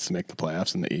 10% chance to make the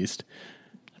playoffs in the East.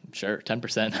 Sure,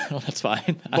 10%. That's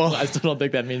fine. Well, I still don't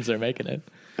think that means they're making it.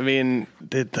 I mean,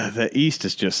 the East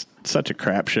is just such a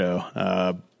crap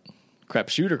show. Crap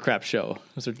shoot or crap show?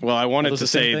 Well, I wanted to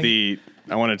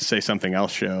say something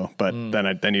else show, but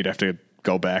then you'd have to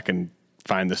go back and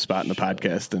find the spot in the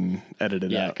podcast and edit it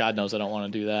out. Yeah, God knows I don't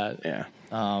want to do that. Yeah.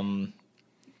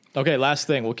 Okay, last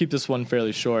thing. We'll keep this one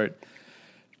fairly short.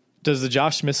 Does the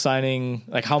Josh Smith signing,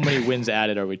 like how many wins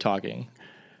added are we talking?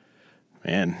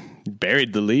 Man,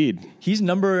 buried the lead. He's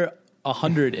number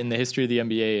 100 in the history of the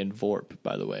NBA in VORP,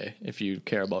 by the way, if you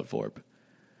care about VORP.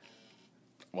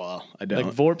 Well, I don't.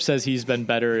 Like VORP says he's been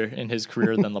better in his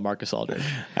career than LaMarcus Aldridge.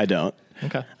 I don't.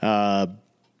 Okay.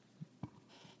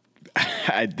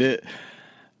 I did.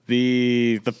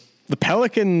 The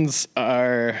Pelicans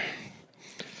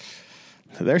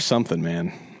they're something,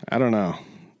 man. I don't know.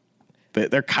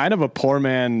 they're kind of a poor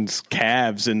man's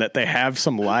Cavs in that they have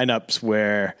some lineups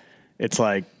where it's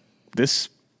like this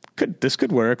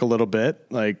could work a little bit,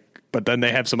 like, but then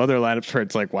they have some other lineups where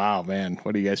it's like, wow, man,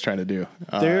 what are you guys trying to do?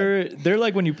 They're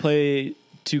like when you play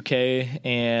 2K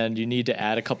and you need to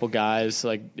add a couple guys,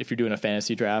 like if you're doing a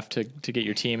fantasy draft to get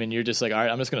your team, and you're just like, all right,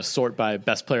 I'm just going to sort by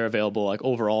best player available, like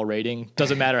overall rating.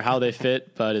 Doesn't matter how they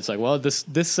fit, but it's like, well, this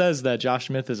says that Josh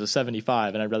Smith is a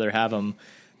 75, and I'd rather have him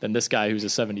than this guy who's a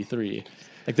 73.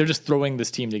 Like, they're just throwing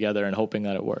this team together and hoping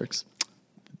that it works.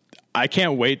 I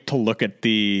can't wait to look at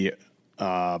the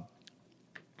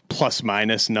plus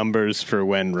minus numbers for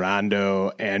when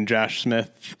Rondo and Josh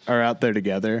Smith are out there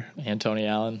together. And Tony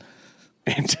Allen.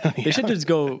 They should just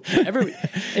go.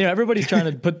 Everybody's trying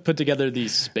to put together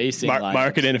these spacing lineups.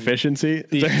 Market inefficiency.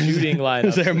 These shooting lineups.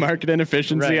 Is there market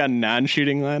inefficiency on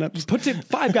non-shooting lineups? Put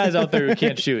 5 guys out there who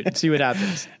can't shoot and see what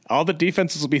happens. All the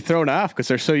defenses will be thrown off because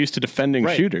they're so used to defending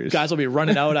shooters. Guys will be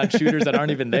running out on shooters that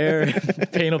aren't even there.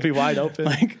 Paint will be wide open.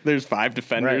 Like, there's 5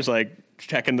 defenders like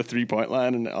checking the 3-point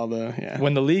line and all the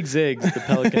When the league zigs, the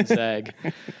Pelicans zag.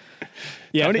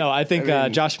 I think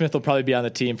Josh Smith will probably be on the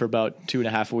team for about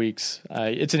 2.5 weeks.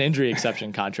 It's an injury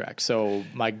exception contract, so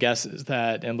my guess is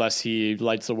that unless he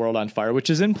lights the world on fire, which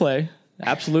is in play,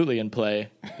 absolutely in play,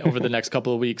 over the next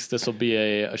couple of weeks, this will be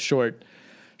a short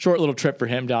little trip for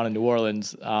him down in New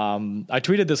Orleans. I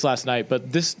tweeted this last night,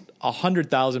 but this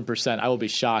 100,000%, I will be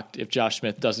shocked if Josh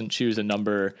Smith doesn't choose a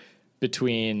number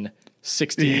between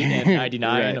 60 and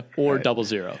 99 or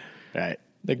 00. Right.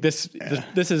 Like this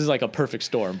is like a perfect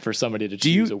storm for somebody to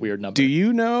choose a weird number. Do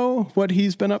you know what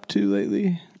he's been up to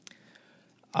lately?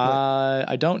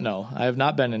 I don't know. I have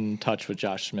not been in touch with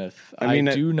Josh Smith. I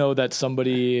do know that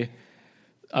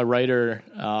a writer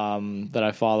that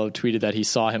I follow tweeted that he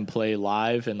saw him play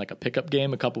live in like a pickup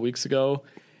game a couple weeks ago.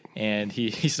 And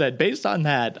he said, based on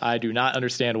that, I do not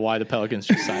understand why the Pelicans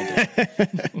just signed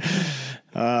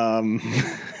him.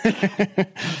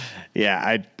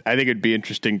 Yeah, I think it'd be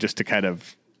interesting just to kind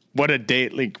of what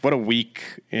a week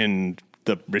in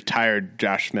the retired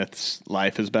Josh Smith's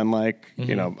life has been like. Mm-hmm.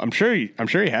 You know, I'm sure he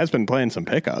has been playing some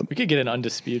pickup. We could get an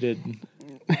undisputed,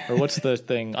 or what's the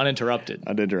thing? Uninterrupted.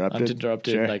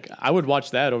 Sure. Like, I would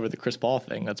watch that over the Chris Paul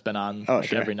thing that's been on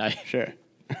every night. Sure.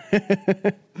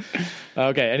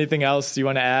 Okay. Anything else you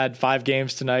want to add? 5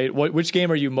 games tonight. Which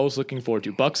game are you most looking forward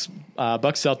to? Bucks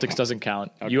Celtics doesn't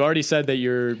count. Okay. You already said that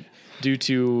you're due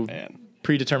to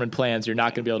predetermined plans. You're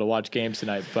not going to be able to watch games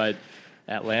tonight. But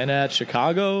Atlanta at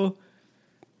Chicago,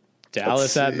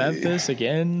 Dallas at Memphis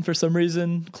again for some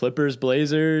reason. Clippers,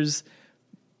 Blazers.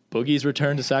 Boogie's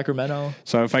return to Sacramento.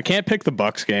 So if I can't pick the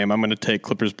Bucks game, I'm going to take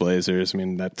Clippers Blazers. I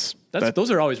mean,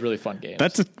 those are always really fun games.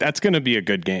 That's going to be a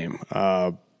good game.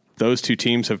 Those two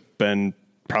teams have been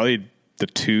probably the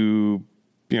two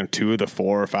of the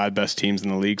 4 or 5 best teams in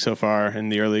the league so far in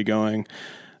the early going.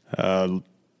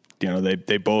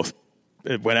 They both,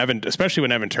 especially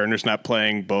when Evan Turner's not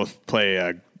playing, both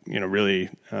play really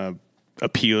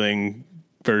appealing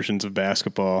versions of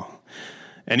basketball.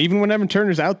 And even when Evan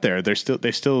Turner's out there, they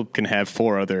still can have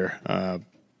 4 other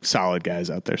solid guys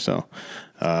out there. So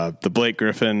the Blake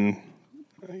Griffin,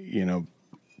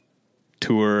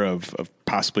 tour of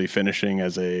possibly finishing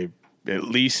as at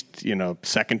least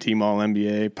second team All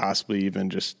NBA, possibly even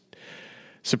just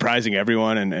surprising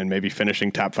everyone and maybe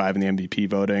finishing top 5 in the MVP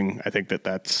voting. I think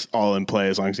that's all in play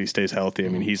as long as he stays healthy. I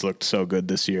mean, he's looked so good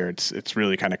this year. It's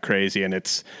really kind of crazy and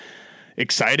it's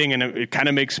exciting, and it kind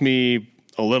of makes me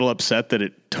a little upset that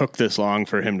it took this long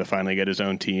for him to finally get his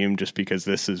own team, just because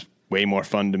this is way more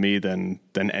fun to me than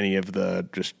any of the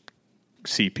just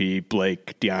CP,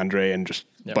 Blake, DeAndre, and just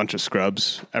a bunch of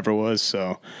scrubs ever was.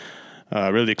 So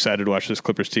really excited to watch this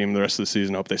Clippers team the rest of the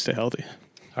season. Hope they stay healthy.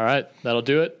 All right, that'll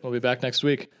do it. We'll be back next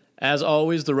week. As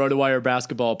always, the RotoWire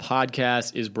Basketball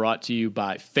Podcast is brought to you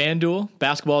by FanDuel.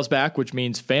 Basketball is back, which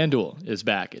means FanDuel is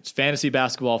back. It's fantasy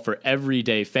basketball for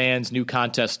everyday fans. New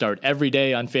contests start every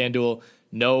day on FanDuel.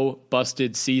 No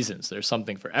busted seasons. There's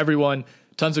something for everyone.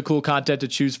 Tons of cool content to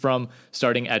choose from,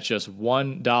 starting at just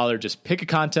 $1. Just pick a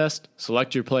contest,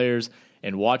 select your players,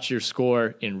 and watch your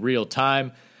score in real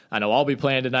time. I know I'll be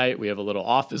playing tonight. We have a little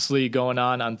office league going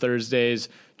on Thursdays.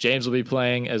 James will be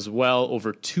playing as well.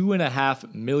 Over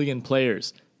 2.5 million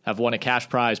players have won a cash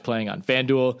prize playing on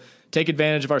FanDuel. Take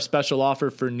advantage of our special offer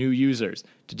for new users.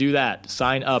 To do that,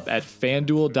 sign up at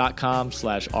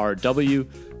FanDuel.com/RW.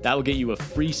 That will get you a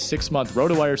free 6-month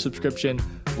RotoWire subscription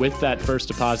with that first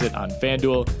deposit on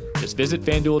FanDuel. Just visit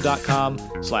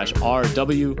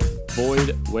FanDuel.com/RW.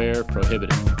 Void where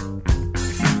prohibited.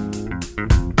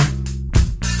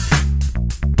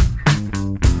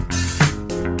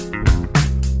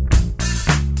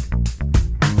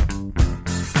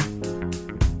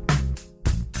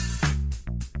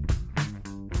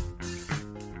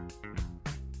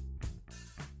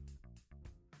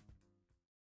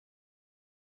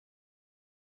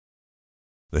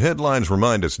 The headlines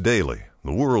remind us daily,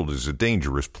 the world is a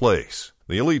dangerous place.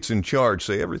 The elites in charge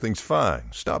say everything's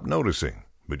fine, stop noticing.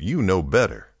 But you know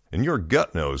better. And your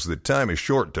gut knows that time is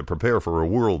short to prepare for a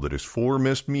world that is 4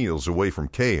 missed meals away from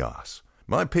chaos.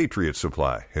 My Patriot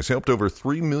Supply has helped over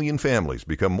 3 million families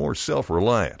become more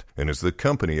self-reliant and is the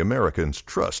company Americans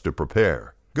trust to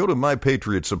prepare. Go to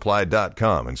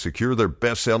MyPatriotSupply.com and secure their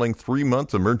best-selling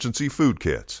 3-month emergency food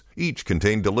kits. Each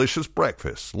contain delicious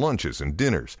breakfasts, lunches, and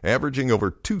dinners, averaging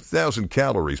over 2,000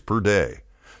 calories per day.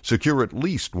 Secure at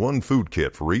least 1 food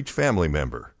kit for each family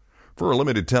member. For a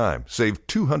limited time, save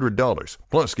 $200,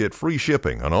 plus get free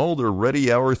shipping on all their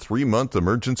Ready Hour 3-month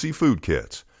emergency food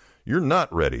kits. You're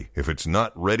not ready if it's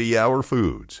not Ready Hour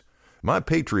Foods. My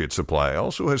Patriot Supply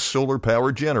also has solar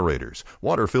power generators,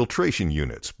 water filtration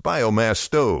units, biomass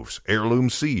stoves,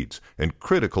 heirloom seeds, and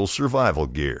critical survival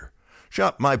gear.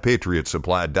 Shop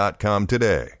MyPatriotSupply.com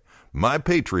today.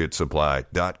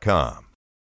 MyPatriotSupply.com.